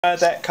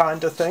That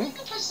kind of thing.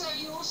 So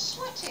you're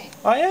sweating.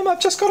 I am. I've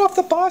just got off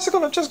the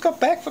bicycle. I've just got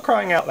back, for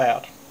crying out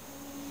loud.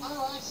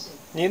 Oh, I see.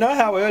 You know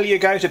how early you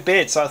go to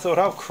bed, so I thought,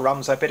 oh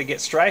crumbs, I better get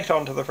straight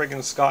onto the friggin'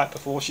 Skype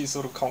before she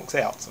sort of conks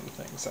out sort of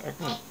thing. So,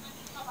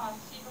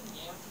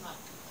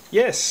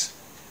 Yes,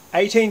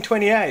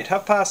 18:28,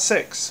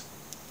 6:30.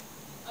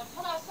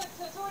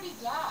 It's already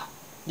dark.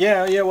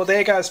 Yeah, well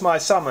there goes my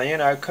summer, you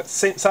know,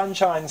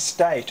 sunshine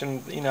state,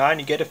 and you know, I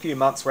only get a few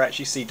months where I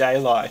actually see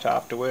daylight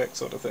after work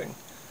sort of thing.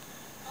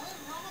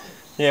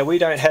 Yeah, we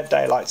don't have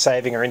daylight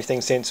saving or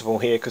anything sensible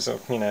here because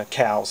of, you know,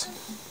 cows,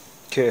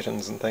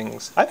 curtains and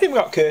things. I've even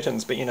got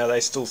curtains, but you know, they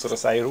still sort of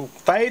say, oh,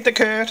 fade the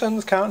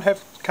curtains, can't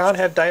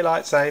have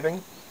daylight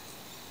saving.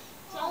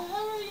 So who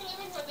are you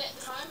living with at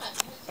the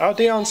moment? Oh,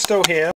 Dion's still here.